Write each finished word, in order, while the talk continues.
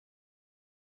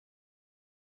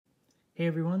Hey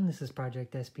everyone, this is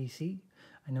Project SPC.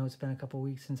 I know it's been a couple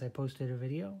weeks since I posted a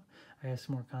video. I have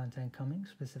some more content coming,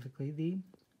 specifically the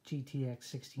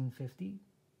GTX 1650.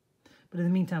 But in the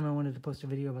meantime, I wanted to post a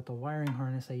video about the wiring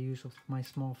harness I use with my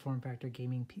small form factor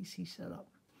gaming PC setup.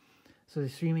 So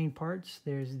there's three main parts.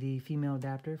 There's the female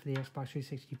adapter for the Xbox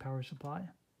 360 power supply,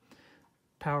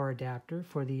 power adapter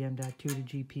for the M.2 to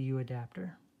GPU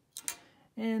adapter,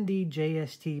 and the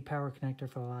Jst power connector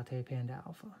for the Lattepanda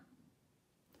Alpha.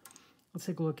 Let's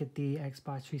take a look at the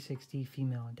Xbox 360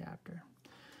 female adapter.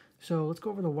 So let's go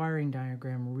over the wiring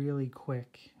diagram really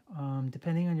quick.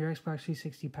 Depending on your Xbox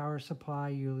 360 power supply,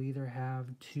 you'll either have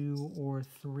 2 or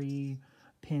 3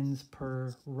 pins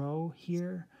per row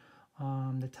here.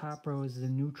 The top row is the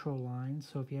neutral line,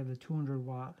 so if you have the 200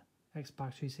 watt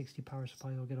Xbox 360 power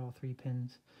supply, you'll get all 3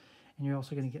 pins. And you're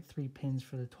also going to get 3 pins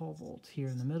for the 12 volts here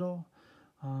in the middle.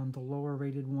 The lower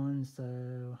rated ones, the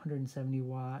 170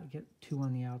 watt, get 2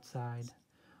 on the outside.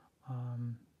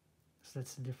 So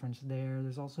that's the difference there.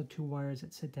 There's also 2 wires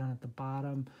that sit down at the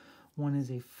bottom. One is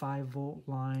a 5 volt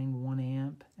line, 1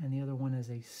 amp, and the other one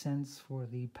is a sense for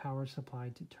the power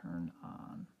supply to turn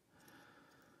on.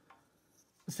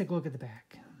 Let's take a look at the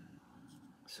back.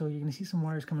 So you're going to see some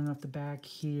wires coming off the back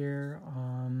here.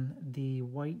 The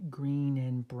white, green,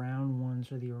 and brown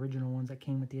ones are the original ones that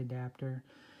came with the adapter.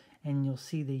 And you'll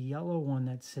see the yellow one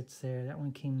that sits there. That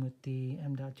one came with the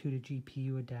M.2 to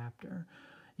GPU adapter.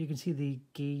 You can see the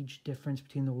gauge difference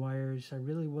between the wires. I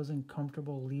really wasn't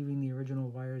comfortable leaving the original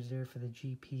wires there for the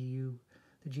GPU.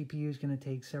 The GPU is going to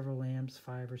take several amps,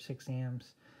 5 or 6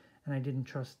 amps. And I didn't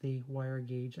trust the wire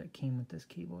gauge that came with this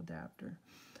cable adapter.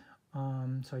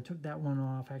 So I took that one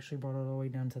off. I actually brought it all the way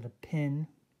down to the pin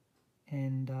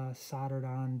and soldered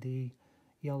on the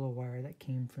yellow wire that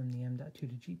came from the M.2 to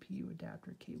GPU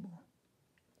adapter cable.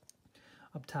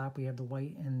 Up top we have the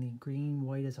white and the green.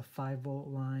 White is a 5 volt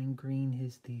line, green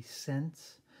is the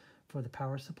sense for the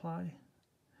power supply.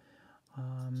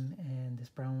 And this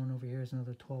brown one over here is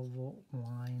another 12 volt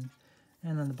line.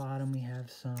 And on the bottom we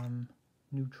have some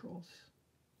neutrals.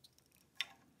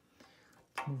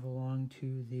 Let's move along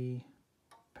to the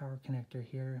power connector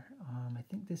here. I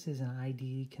think this is an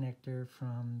IDE connector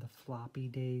from the floppy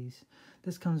days.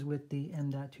 This comes with the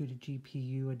M.2 to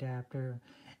GPU adapter,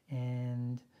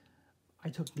 and I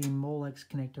took the Molex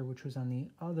connector, which was on the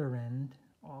other end,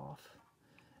 off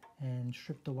and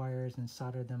stripped the wires and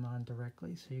soldered them on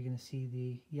directly. So you're going to see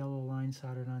the yellow line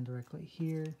soldered on directly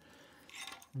here,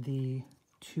 the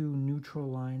 2 neutral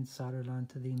lines soldered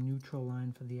onto the neutral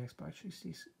line for the Xbox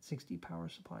 360 power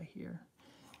supply here.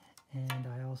 And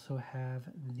I also have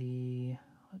the,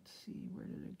 let's see, where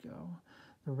did it go?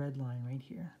 The red line right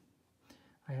here.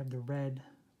 I have the red,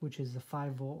 which is the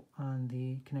 5 volt on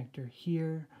the connector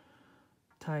here,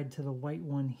 tied to the white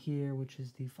one here, which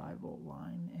is the 5 volt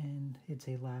line, and it's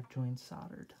a lap joint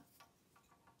soldered.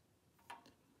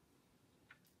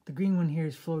 The green one here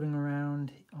is floating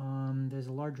around. There's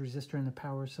a large resistor in the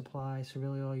power supply, so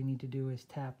really all you need to do is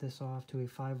tap this off to a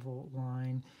 5 volt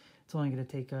line. It's only going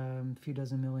to take a few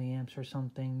dozen milliamps or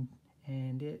something,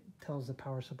 and it tells the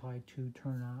power supply to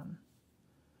turn on.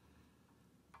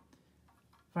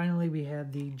 Finally, we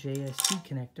have the Jst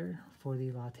Connector for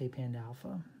the Lattepanda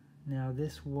Alpha. Now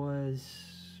this was,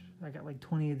 I got like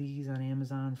 20 of these on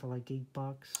Amazon for like $8.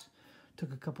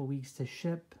 Took a couple weeks to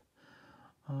ship.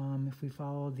 If we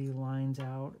follow the lines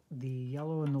out, the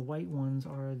yellow and the white ones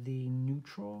are the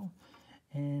neutral,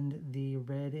 and the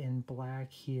red and black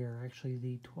here are actually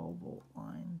the 12 volt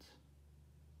lines.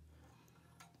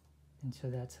 And so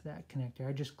that's that connector.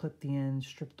 I just clipped the ends,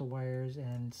 stripped the wires,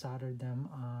 and soldered them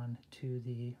on to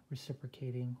the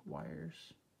reciprocating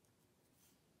wires.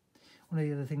 One of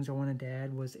the other things I wanted to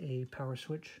add was a power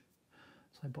switch.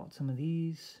 So I bought some of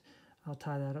these. I'll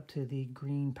tie that up to the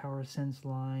green power sense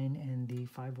line and the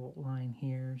 5 volt line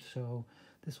here. So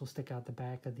this will stick out the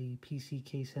back of the PC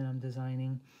case that I'm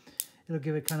designing. It'll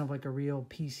give it kind of like a real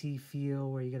PC feel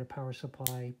where you get a power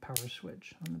supply, power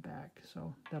switch on the back.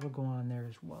 So that'll go on there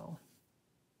as well.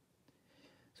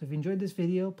 So if you enjoyed this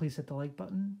video, please hit the like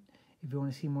button. If you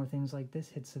want to see more things like this,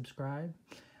 hit subscribe.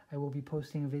 I will be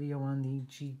posting a video on the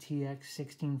GTX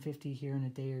 1650 here in a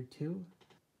day or two.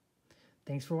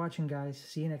 Thanks for watching, guys.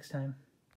 See you next time.